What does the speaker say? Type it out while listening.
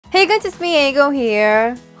Hey guys, it's me, Aego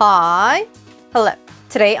here. Hi. Hello.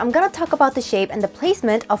 Today, I'm gonna talk about the shape and the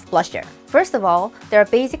placement of blusher. First of all, there are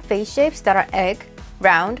basic face shapes that are egg,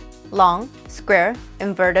 round, long, square,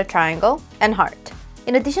 inverted triangle, and heart.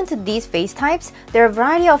 In addition to these face types, there are a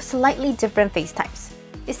variety of slightly different face types.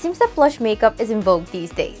 It seems that blush makeup is in vogue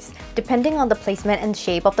these days. Depending on the placement and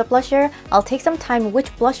shape of the blusher, I'll take some time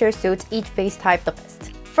which blusher suits each face type the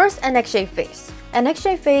best. First, an egg-shaped face. An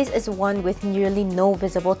egg-shaped face is one with nearly no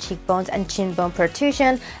visible cheekbones and chin bone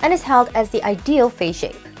protrusion and is held as the ideal face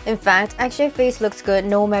shape. In fact, egg-shaped face looks good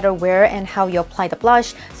no matter where and how you apply the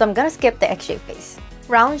blush, so I'm gonna skip the egg-shaped face.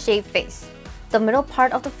 Round-shaped face. The middle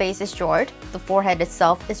part of the face is short, the forehead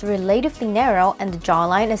itself is relatively narrow, and the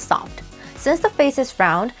jawline is soft. Since the face is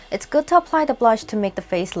round, it's good to apply the blush to make the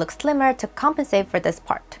face look slimmer to compensate for this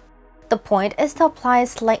part. The point is to apply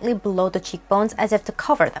slightly below the cheekbones as if to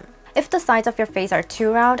cover them. If the sides of your face are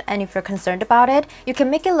too round and if you're concerned about it, you can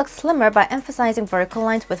make it look slimmer by emphasizing vertical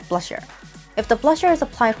lines with blusher. If the blusher is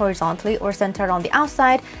applied horizontally or centered on the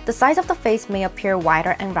outside, the sides of the face may appear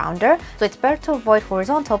wider and rounder, so it's better to avoid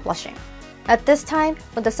horizontal blushing. At this time,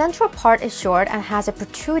 when the central part is short and has a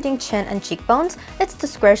protruding chin and cheekbones, it's the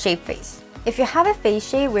square-shaped face. If you have a face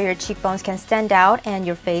shape where your cheekbones can stand out and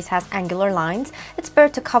your face has angular lines, it's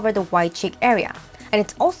better to cover the wide cheek area. And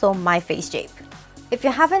it's also my face shape. If you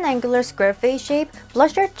have an angular square face shape,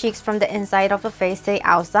 blush your cheeks from the inside of the face to the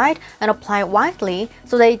outside and apply it widely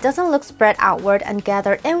so that it doesn't look spread outward and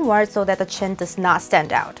gathered inward so that the chin does not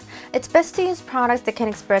stand out. It's best to use products that can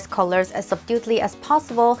express colors as subtly as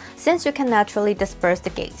possible since you can naturally disperse the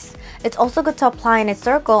gaze. It's also good to apply in a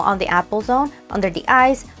circle on the apple zone, under the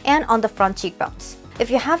eyes, and on the front cheekbones. If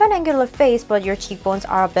you have an angular face but your cheekbones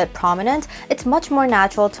are a bit prominent, it's much more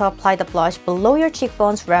natural to apply the blush below your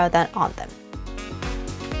cheekbones rather than on them.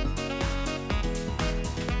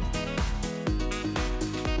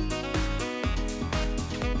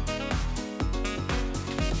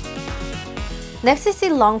 Next is the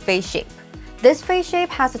long face shape. This face shape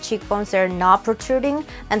has the cheekbones that are not protruding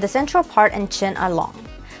and the central part and chin are long.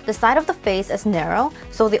 The side of the face is narrow,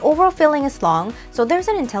 so the overall feeling is long, so there's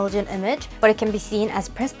an intelligent image, but it can be seen as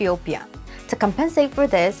presbyopia. To compensate for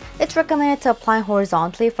this, it's recommended to apply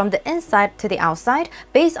horizontally from the inside to the outside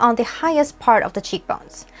based on the highest part of the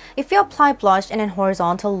cheekbones. If you apply blush in a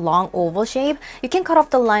horizontal long oval shape, you can cut off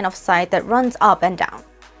the line of sight that runs up and down.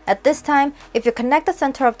 At this time, if you connect the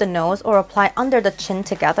center of the nose or apply under the chin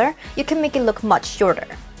together, you can make it look much shorter.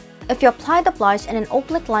 If you apply the blush in an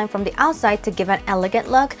oblique line from the outside to give an elegant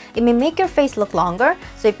look, it may make your face look longer,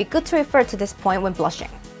 so it'd be good to refer to this point when blushing.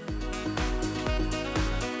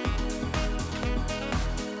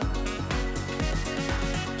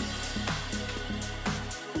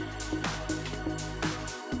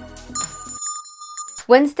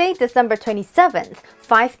 Wednesday, December 27th,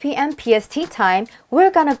 5 p.m. PST time,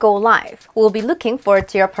 we're gonna go live. We'll be looking forward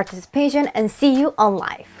to your participation and see you on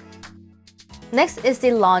live. Next is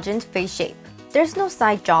the Lozenge face shape. There's no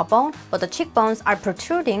side jawbone, but the cheekbones are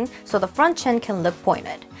protruding so the front chin can look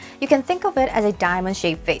pointed. You can think of it as a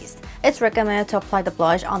diamond-shaped face. It's recommended to apply the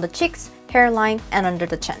blush on the cheeks, hairline, and under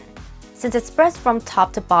the chin. Since it's pressed from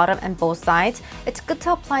top to bottom and both sides, it's good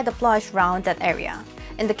to apply the blush around that area.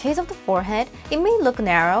 In the case of the forehead, it may look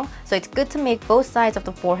narrow, so it's good to make both sides of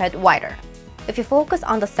the forehead wider. If you focus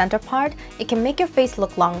on the center part, it can make your face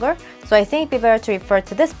look longer, so I think it'd be better to refer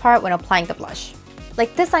to this part when applying the blush.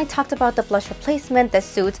 Like this, I talked about the blusher placement that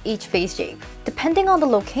suits each face shape. Depending on the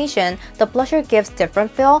location, the blusher gives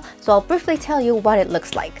different feel, so I'll briefly tell you what it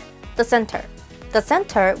looks like. The center. The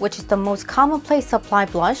center, which is the most common place to apply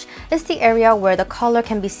blush, is the area where the color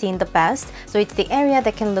can be seen the best, so it's the area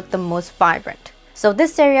that can look the most vibrant. So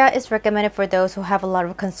this area is recommended for those who have a lot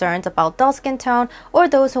of concerns about dull skin tone or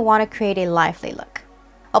those who want to create a lively look.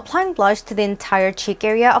 Applying blush to the entire cheek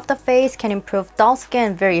area of the face can improve dull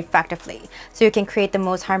skin very effectively, so you can create the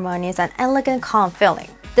most harmonious and elegant calm feeling.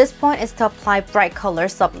 This point is to apply bright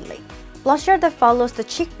colors subtly. Blusher that follows the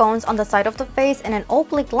cheekbones on the side of the face in an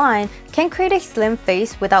oblique line can create a slim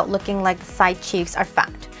face without looking like the side cheeks are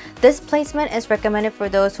fat. This placement is recommended for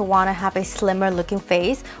those who want to have a slimmer looking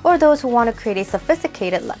face or those who want to create a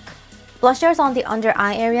sophisticated look. Blushers on the under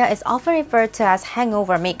eye area is often referred to as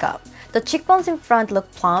hangover makeup. The cheekbones in front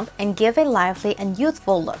look plump and give a lively and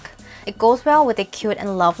youthful look. It goes well with a cute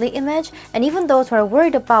and lovely image, and even those who are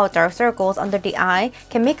worried about dark circles under the eye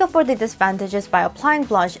can make up for the disadvantages by applying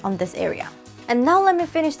blush on this area. And now let me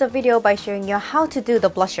finish the video by showing you how to do the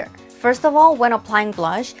blusher. First of all, when applying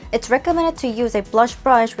blush, it's recommended to use a blush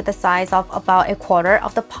brush with a size of about a quarter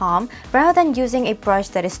of the palm rather than using a brush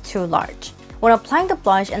that is too large. When applying the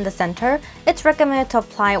blush in the center, it's recommended to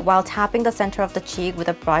apply while tapping the center of the cheek with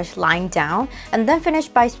a brush lying down, and then finish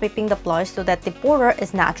by sweeping the blush so that the border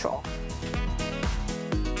is natural.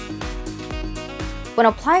 When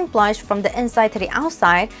applying blush from the inside to the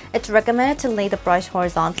outside, it's recommended to lay the brush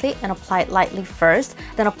horizontally and apply it lightly first,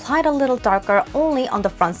 then apply it a little darker only on the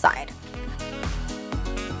front side.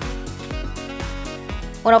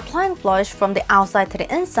 When applying blush from the outside to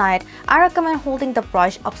the inside, I recommend holding the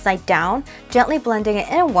brush upside down, gently blending it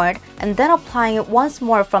inward, and then applying it once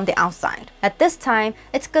more from the outside. At this time,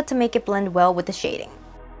 it's good to make it blend well with the shading.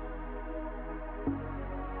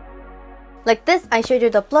 Like this, I showed you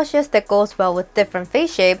the blushes that goes well with different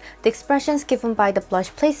face shape, the expressions given by the blush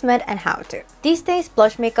placement, and how to. These days,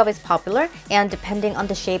 blush makeup is popular, and depending on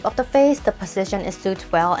the shape of the face, the position it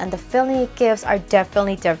suits well, and the feeling it gives are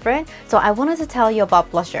definitely different, so I wanted to tell you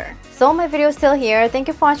about blusher. So my video is still here. Thank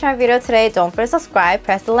you for watching my video today. Don't forget to subscribe,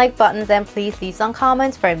 press the like buttons, and please leave some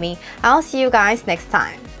comments for me. I'll see you guys next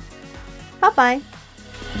time. Bye bye!